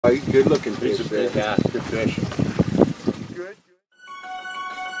Oh, good looking fish. He's a big guy. Good fish. Good.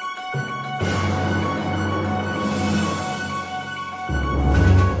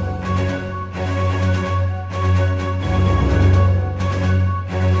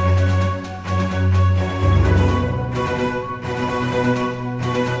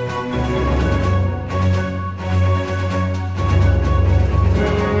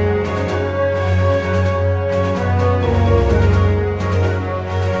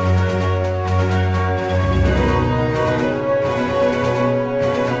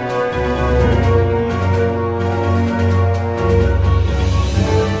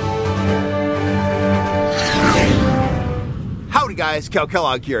 Howdy guys, Cal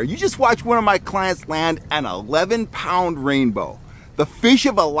Kellogg here. You just watched one of my clients land an 11-pound rainbow. The fish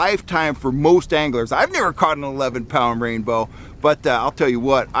of a lifetime for most anglers. I've never caught an 11-pound rainbow, but I'll tell you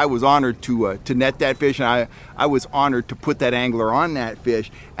what, I was honored to net that fish, and I was honored to put that angler on that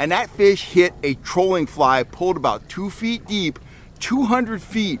fish. And that fish hit a trolling fly pulled about 2 feet deep, 200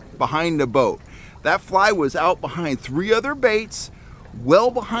 feet behind the boat. That fly was out behind 3 other baits,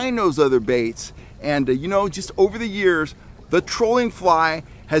 well behind those other baits, and you know, just over the years, the trolling fly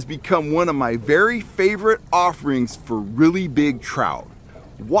has become one of my very favorite offerings for really big trout.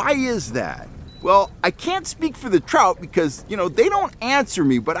 Why is that? Well, I can't speak for the trout because, you know, they don't answer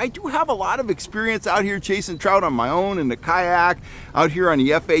me, but I do have a lot of experience out here chasing trout on my own in the kayak, out here on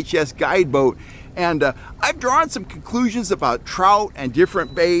the FHS guide boat. And I've drawn some conclusions about trout and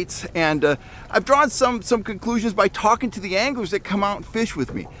different baits, and I've drawn some conclusions by talking to the anglers that come out and fish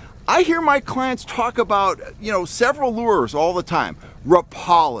with me. I hear my clients talk about, you know, several lures all the time.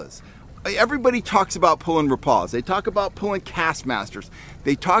 Rapalas. Everybody talks about pulling Rapalas. They talk about pulling Castmasters.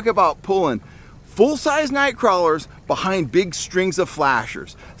 They talk about pulling full-size night crawlers behind big strings of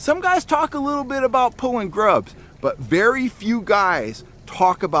flashers. Some guys talk a little bit about pulling grubs, but very few guys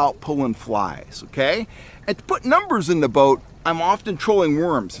talk about pulling flies, okay? And to put numbers in the boat, I'm often trolling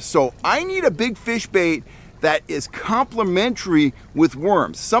worms. So I need a big fish bait that is complementary with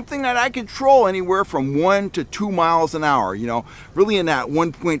worms. Something that I can troll anywhere from 1 to 2 miles an hour, you know, really in that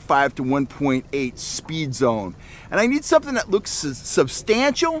 1.5 to 1.8 speed zone. And I need something that looks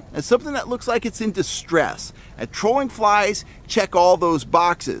substantial and something that looks like it's in distress. And trolling flies check all those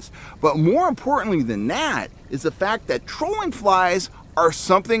boxes. But more importantly than that is the fact that trolling flies are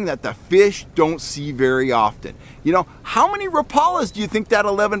something that the fish don't see very often. You know, how many Rapalas do you think that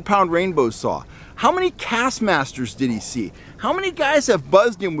 11-pound rainbow saw? How many Castmasters did he see? How many guys have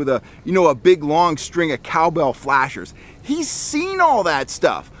buzzed him with a, you know, a big long string of cowbell flashers? He's seen all that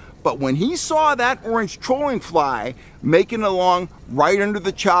stuff. But when he saw that orange trolling fly making along right under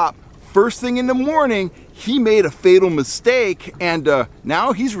the chop, first thing in the morning, he made a fatal mistake, and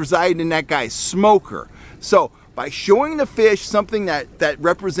now he's residing in that guy's smoker. So by showing the fish something that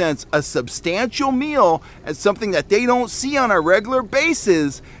represents a substantial meal and something that they don't see on a regular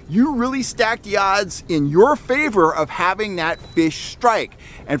basis, you really stack the odds in your favor of having that fish strike.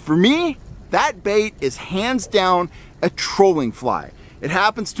 And for me, that bait is hands down a trolling fly. It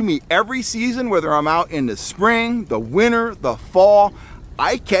happens to me every season, whether I'm out in the spring, the winter, the fall.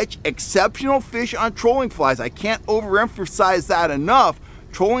 I catch exceptional fish on trolling flies. I can't overemphasize that enough.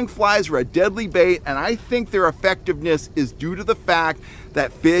 Trolling flies are a deadly bait, and I think their effectiveness is due to the fact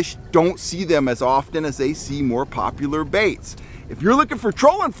that fish don't see them as often as they see more popular baits. If you're looking for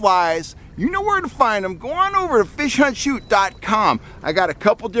trolling flies, you know where to find them. Go on over to fishhuntshoot.com. I got a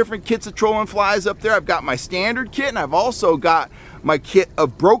couple different kits of trolling flies up there. I've got my standard kit, and I've also got my kit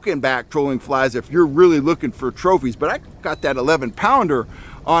of broken back trolling flies if you're really looking for trophies. But I got that 11-pounder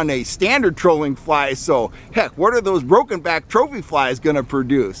on a standard trolling fly, so heck, what are those broken back trophy flies gonna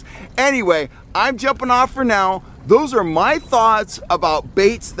produce? Anyway, I'm jumping off for now. Those are my thoughts about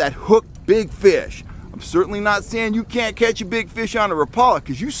baits that hook big fish. I'm certainly not saying you can't catch a big fish on a Rapala,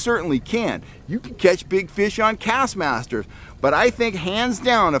 because you certainly can. You can catch big fish on Castmasters. But I think hands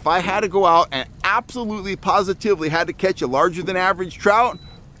down, if I had to go out and absolutely positively had to catch a larger than average trout,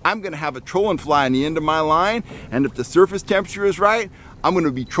 I'm gonna have a trolling fly on the end of my line, and if the surface temperature is right, I'm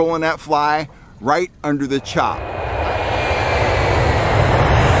gonna be trolling that fly right under the chop.